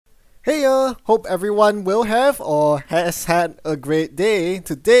Hey hope everyone will have or has had a great day.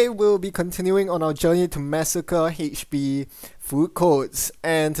 Today we'll be continuing on our journey to massacre HB food courts,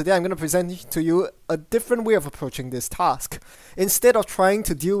 and today I'm going to present to you a different way of approaching this task. Instead of trying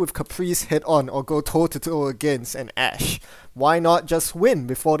to deal with Caprice head on or go toe to toe against an Ashe, why not just win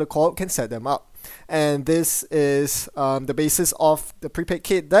before the co-op can set them up? And this is the basis of the prepaid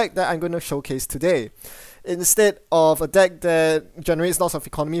kit deck that I'm going to showcase today. Instead of a deck that generates lots of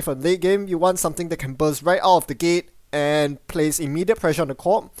economy for the late game, you want something that can burst right out of the gate and place immediate pressure on the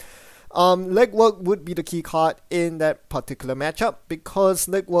corp. Legwork would be the key card in that particular matchup because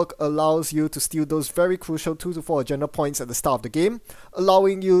legwork allows you to steal those very crucial 2 to 4 agenda points at the start of the game,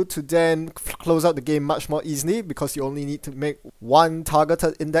 allowing you to then close out the game much more easily because you only need to make one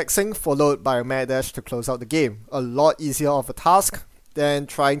targeted indexing followed by a mad dash to close out the game. A lot easier of a task than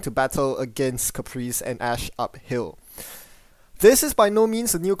trying to battle against Caprice and Ashe uphill. This is by no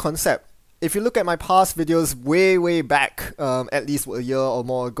means a new concept. If you look at my past videos way back, at least a year or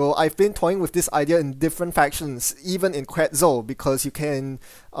more ago, I've been toying with this idea in different factions, even in Quetzal, because you can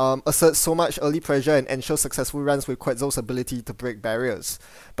assert so much early pressure and ensure successful runs with Quetzal's ability to break barriers.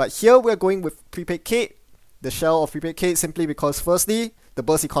 But here we're going with Prepaid Kate, the shell of Prepaid Kate, simply because firstly, the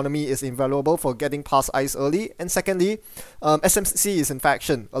burst economy is invaluable for getting past ice early, and secondly, SMC is in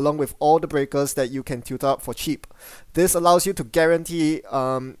faction, along with all the breakers that you can tutor up for cheap. This allows you to guarantee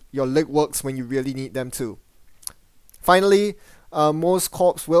your leg works when you really need them to. Finally, most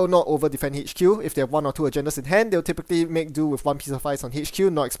corps will not over-defend HQ. If they have 1 or 2 agendas in hand, they'll typically make do with 1 piece of ice on HQ,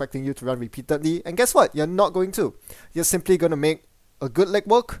 not expecting you to run repeatedly. And guess what? You're not going to. You're simply going to make a good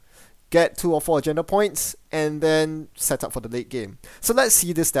legwork, get 2 or 4 agenda points, and then set up for the late game. So let's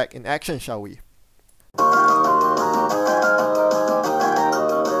see this deck in action, shall we?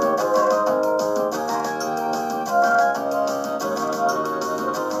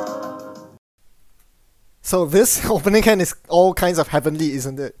 So this opening hand is all kinds of heavenly,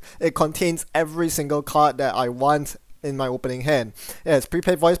 isn't it? It contains every single card that I want in my opening hand. It has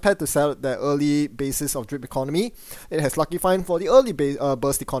prepaid voice pad to sell the early basis of drip economy. It has lucky find for the early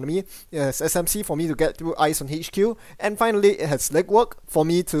burst economy. It has SMC for me to get through ice on HQ, and finally it has legwork for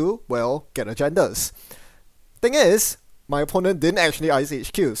me to, well, get agendas. Thing is, my opponent didn't actually ice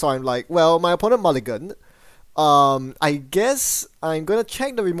HQ, so I'm like, well, my opponent mulliganed. I guess I'm gonna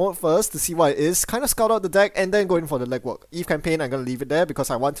check the remote first to see what it is, kind of scout out the deck, and then go in for the legwork. Eve campaign, I'm gonna leave it there because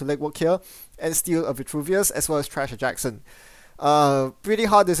I want to legwork here and steal a Vitruvius as well as trash a Jackson. Pretty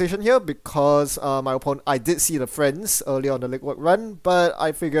hard decision here because my opponent, I did see the friends earlier on the legwork run, but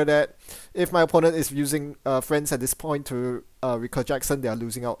I figure that if my opponent is using friends at this point to recur Jackson, they are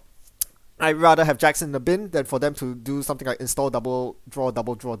losing out. I'd rather have Jackson in the bin than for them to do something like install double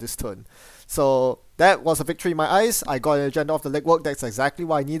draw this turn. So that was a victory in my eyes. I got an agenda off the legwork. That's exactly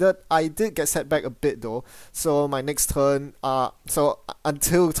what I needed. I did get set back a bit though. So my next turn, so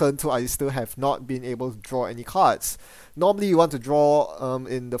until turn 2, I still have not been able to draw any cards. Normally you want to draw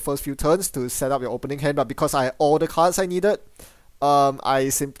in the first few turns to set up your opening hand, but because I had all the cards I needed, I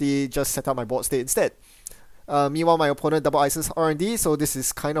simply just set up my board state instead. Meanwhile, my opponent double ices R&D, so this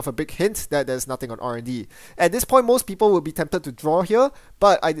is kind of a big hint that there's nothing on R&D. At this point, most people will be tempted to draw here,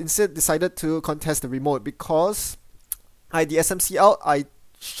 but I instead decided to contest the remote because I had the SMC out. I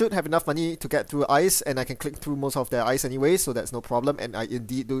should have enough money to get through ice, and I can click through most of their ice anyway, so that's no problem, and I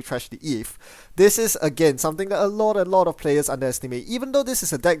indeed do trash the Eve. This is, again, something that a lot of players underestimate. Even though this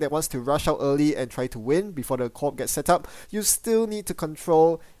is a deck that wants to rush out early and try to win before the corp gets set up, you still need to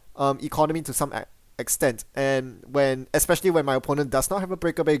control economy to some extent, and especially when my opponent does not have a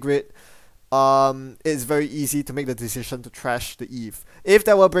breaker bay grid, it's very easy to make the decision to trash the Eve. If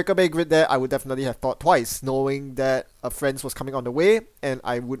there were a breaker bay grid there, I would definitely have thought twice, knowing that a friends was coming on the way, and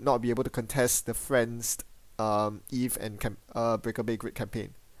I would not be able to contest the friends Eve and breaker bay grid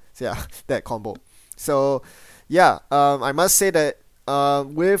campaign. So yeah, that combo. So yeah, I must say that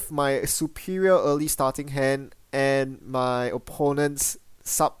with my superior early starting hand and my opponent's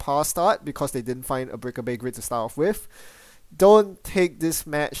subpar start because they didn't find a breaker bay grid to start off with, don't take this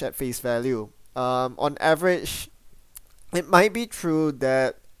match at face value. On average, it might be true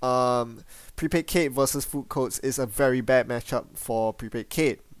that Prepaid Kate versus Food Courts is a very bad matchup for Prepaid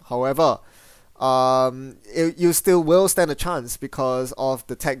Kate. However, you still will stand a chance because of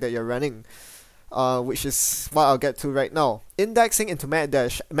the tech that you're running. which is what I'll get to right now. Indexing into Mad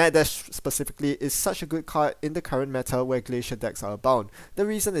Dash specifically, is such a good card in the current meta where Glacier decks are abound. The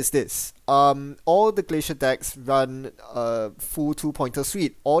reason is this. All the Glacier decks run a full 2-pointer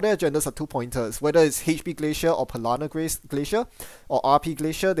suite. All their agendas are 2-pointers. Whether it's HB Glacier or Palana Glacier or RP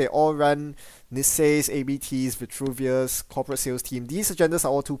Glacier, they all run Nisei's, ABTs, Vitruvius, Corporate Sales Team. These agendas are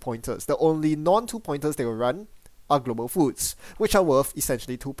all 2-pointers. The only non-2-pointers they will run are global foods, which are worth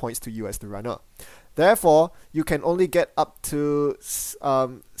essentially 2 points to you as the runner. Therefore, you can only get up to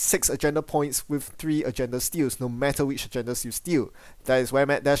 6 agenda points with 3 agenda steals, no matter which agendas you steal. That is where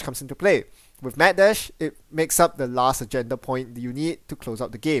Mad Dash comes into play. With Mad Dash, it makes up the last agenda point you need to close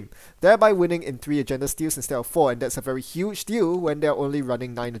out the game, thereby winning in 3 agenda steals instead of 4, and that's a very huge deal when they're only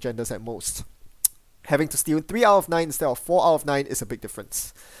running 9 agendas at most. Having to steal 3 out of 9 instead of 4 out of 9 is a big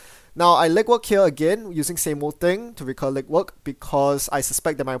difference. Now, I legwork here again, using same old thing to recur legwork, because I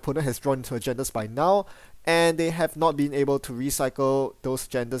suspect that my opponent has drawn into agendas by now, and they have not been able to recycle those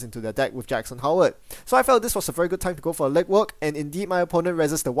agendas into their deck with Jackson Howard. So I felt this was a very good time to go for a legwork, and indeed my opponent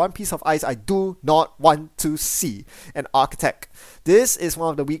resists the one piece of ice I do not want to see, an Architect. This is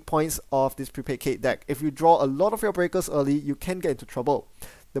one of the weak points of this prepaid Kate deck. If you draw a lot of your breakers early, you can get into trouble.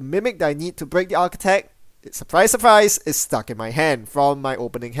 The Mimic that I need to break the Architect, surprise surprise, is stuck in my hand from my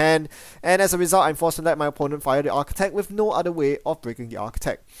opening hand, and as a result I'm forced to let my opponent fire the Architect with no other way of breaking the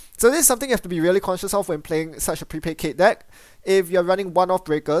Architect. So this is something you have to be really conscious of when playing such a prepaid Kate deck. If you're running one-off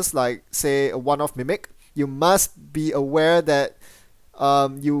breakers, like say a one-off Mimic, you must be aware that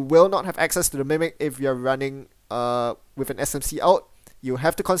you will not have access to the Mimic if you're running with an SMC out. You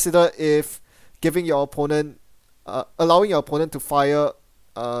have to consider if giving your opponent, allowing your opponent to fire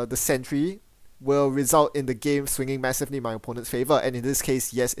the Sentry will result in the game swinging massively in my opponent's favor, and in this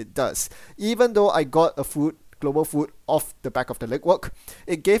case, yes, it does. Even though I got a global food off the back of the legwork,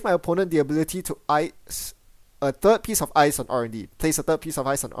 it gave my opponent the ability to ice a third piece of ice on R&D, place a third piece of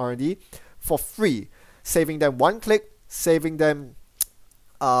ice on R&D for free, saving them 1 click, saving them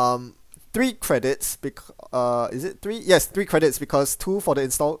 3 credits, is it 3? Yes, 3 credits, because 2 for the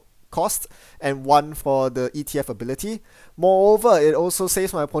install cost and 1 for the ETF ability. Moreover, it also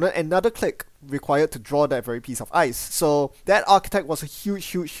saves my opponent another click required to draw that very piece of ice. So that Architect was a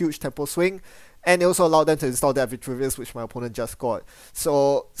huge tempo swing, and it also allowed them to install that Vitruvius, which my opponent just got.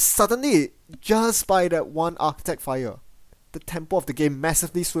 So suddenly, just by that one Architect fire, the tempo of the game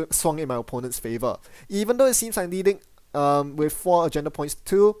massively swung in my opponent's favor. Even though it seems I'm leading with 4 agenda points to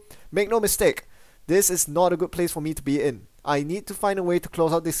 2, make no mistake, this is not a good place for me to be in. I need to find a way to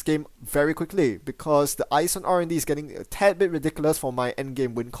close out this game very quickly, because the ice on R&D is getting a tad bit ridiculous for my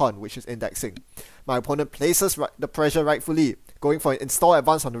endgame win con, which is indexing. My opponent places the pressure rightfully, going for an install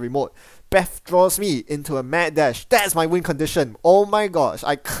advance on the remote. Beth draws me into a Mad Dash. That's my win condition. Oh my gosh,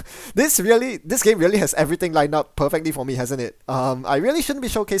 this game really has everything lined up perfectly for me, hasn't it? I really shouldn't be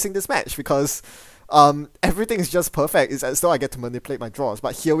showcasing this match, because everything is just perfect. It's as though I get to manipulate my draws.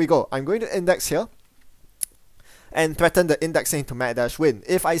 But here we go. I'm going to index here and threaten the indexing to Mad Dash win.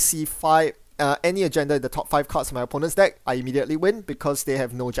 If I see any agenda in the top 5 cards of my opponent's deck, I immediately win because they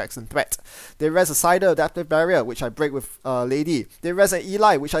have no Jackson threat. They res a Cider Adaptive Barrier, which I break with Lady. They res an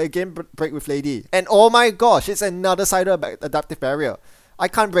Eli, which I again break with Lady. And oh my gosh, it's another Cider Adaptive Barrier. I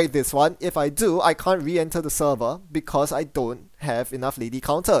can't break this one. If I do, I can't re-enter the server because I don't have enough Lady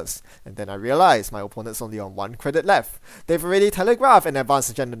counters. And then I realize my opponent's only on 1 credit left. They've already telegraphed an advanced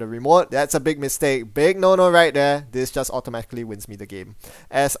agenda in the remote. That's a big mistake. Big no-no right there. This just automatically wins me the game,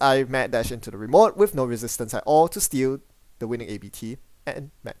 as I Mad Dash into the remote with no resistance at all to steal the winning ABT and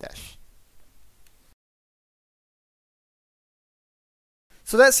Mad Dash.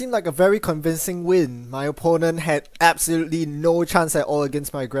 So that seemed like a very convincing win. My opponent had absolutely no chance at all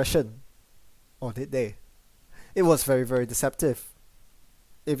against my aggression. Or did they? It was very deceptive.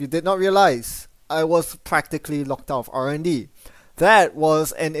 If you did not realize, I was practically locked out of R&D. That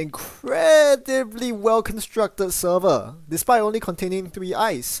was an incredibly well-constructed server, despite only containing 3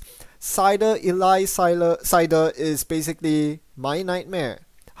 ice. Cider, Eli, Cider is basically my nightmare.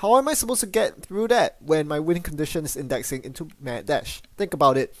 How am I supposed to get through that when my winning condition is indexing into Mad Dash? Think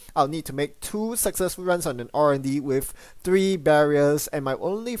about it. I'll need to make 2 successful runs on an R&D with 3 barriers, and my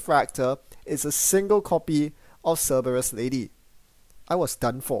only fractor is a single copy of Cerberus Lady. I was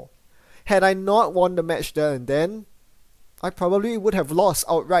done for. Had I not won the match there and then, I probably would have lost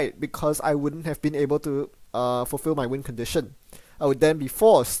outright because I wouldn't have been able to fulfill my win condition. I would then be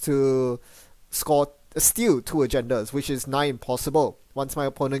forced to steal 2 agendas, which is nigh impossible once my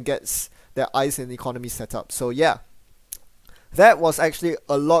opponent gets their ice and economy set up. So yeah, that was actually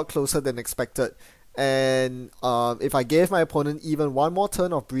a lot closer than expected. And if I gave my opponent even one more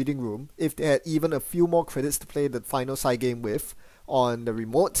turn of breathing room, if they had even a few more credits to play the final side game with on the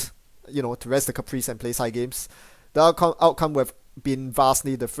remote, to rest the caprice and play side games, the outcome would have been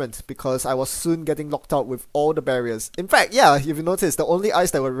vastly different, because I was soon getting locked out with all the barriers. In fact, yeah, if you notice, the only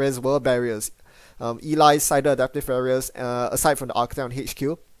ice that were res were barriers. Eli's Cider Adaptive Barriers, aside from the Architect on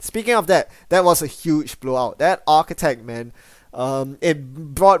HQ. Speaking of that, that was a huge blowout. That Architect, man, it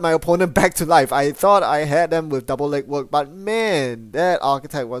brought my opponent back to life. I thought I had them with double leg work, but man, that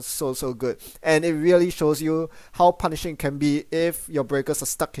Architect was so good. And it really shows you how punishing it can be if your breakers are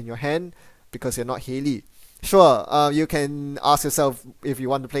stuck in your hand because you're not Haley. Sure, you can ask yourself if you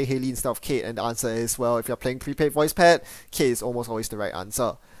want to play Haley instead of Kate, and the answer is, well, if you're playing prepaid voice pad, Kate is almost always the right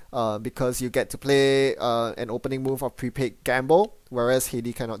answer. Because you get to play an opening move of prepaid gamble, whereas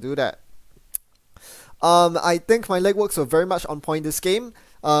Haley cannot do that. I think my legworks were very much on point this game.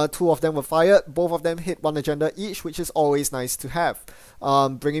 2 of them were fired, both of them hit 1 agenda each, which is always nice to have.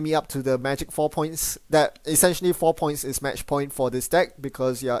 Bringing me up to the magic 4 points, that essentially 4 points is match point for this deck,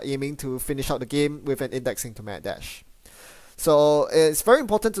 because you're aiming to finish out the game with an indexing to Mad Dash. So it's very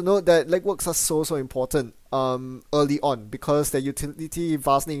important to note that legworks are so important early on, because their utility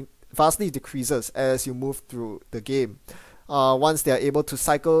vastly decreases as you move through the game. Once they are able to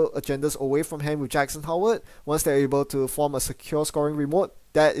cycle agendas away from hand with Jackson Howard, once they're able to form a secure scoring remote,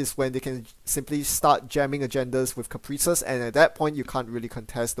 that is when they can simply start jamming agendas with caprices, and at that point you can't really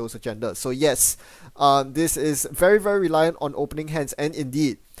contest those agendas. So yes, this is very reliant on opening hands, and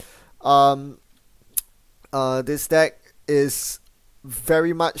indeed, this deck is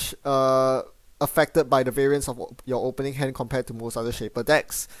very much affected by the variance of your opening hand compared to most other Shaper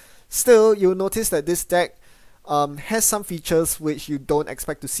decks. Still, you'll notice that this deck has some features which you don't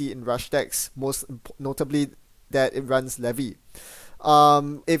expect to see in rush decks, most notably that it runs Levy.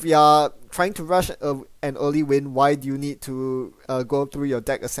 If you are trying to rush an early win, why do you need to go through your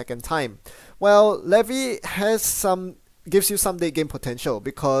deck a second time? Well, Levy gives you some late game potential,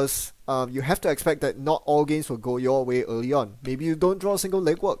 because you have to expect that not all games will go your way early on. Maybe you don't draw a single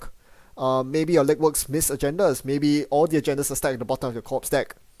legwork. Maybe your legworks miss agendas. Maybe all the agendas are stacked at the bottom of your corpse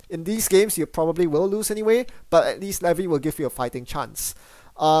deck. In these games, you probably will lose anyway, but at least Levy will give you a fighting chance.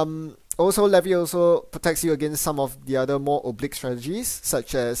 Also, Levy also protects you against some of the other more oblique strategies,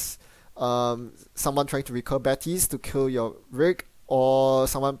 such as someone trying to recur Betties to kill your rig, or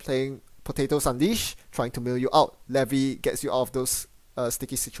someone playing Potatoes Unleash trying to mill you out. Levy gets you out of those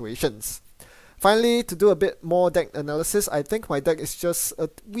sticky situations. Finally, to do a bit more deck analysis, I think my deck is just a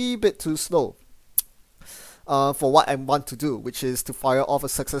wee bit too slow for what I want to do, which is to fire off a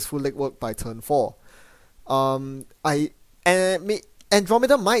successful legwork by turn 4.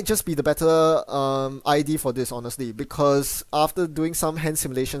 Andromeda might just be the better ID for this, honestly, because after doing some hand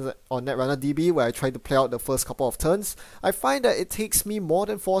simulations on Netrunner DB where I tried to play out the first couple of turns, I find that it takes me more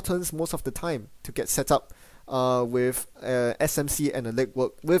than 4 turns most of the time to get set up with SMC and a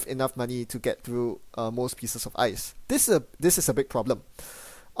legwork with enough money to get through most pieces of ice. This is a big problem.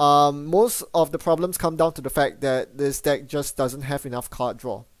 Most of the problems come down to the fact that this deck just doesn't have enough card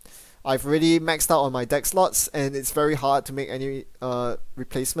draw. I've already maxed out on my deck slots, and it's very hard to make any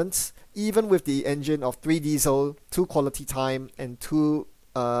replacements. Even with the engine of 3 Diesel, 2 Quality Time, and 2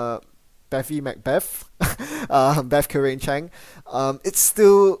 Beffy Macbeth, Beth Kirain Chang,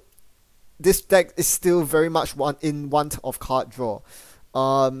 this deck is still very much in want of card draw.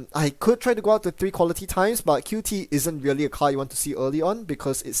 I could try to go out to 3 Quality Times, but QT isn't really a card you want to see early on,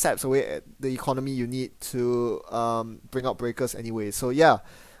 because it saps away at the economy you need to bring out breakers anyway. So yeah,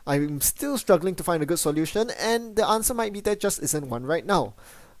 I'm still struggling to find a good solution, and the answer might be there just isn't one right now.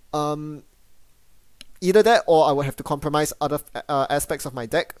 Either that, or I will have to compromise other aspects of my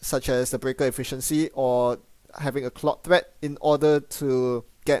deck, such as the breaker efficiency or having a clock threat, in order to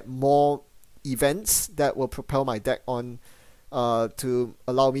get more events that will propel my deck on to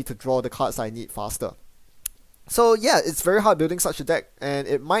allow me to draw the cards I need faster. So yeah, it's very hard building such a deck, and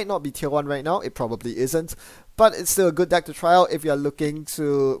it might not be tier 1 right now, it probably isn't, but it's still a good deck to try out if you're looking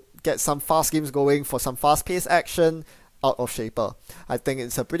to get some fast games going for some fast-paced action out of Shaper. I think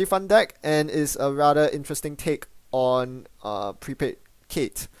it's a pretty fun deck, and is a rather interesting take on prepaid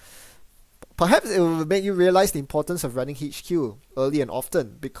Kate. Perhaps it will make you realize the importance of running HQ early and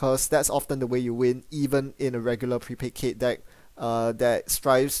often, because that's often the way you win, even in a regular prepaid Kate deck that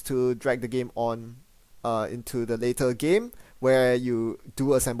strives to drag the game on into the later game, where you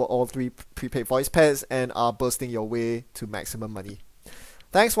do assemble all 3 prepaid voice pads and are bursting your way to maximum money.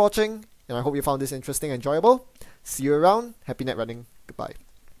 Thanks for watching, and I hope you found this interesting and enjoyable. See you around. Happy net running. Goodbye.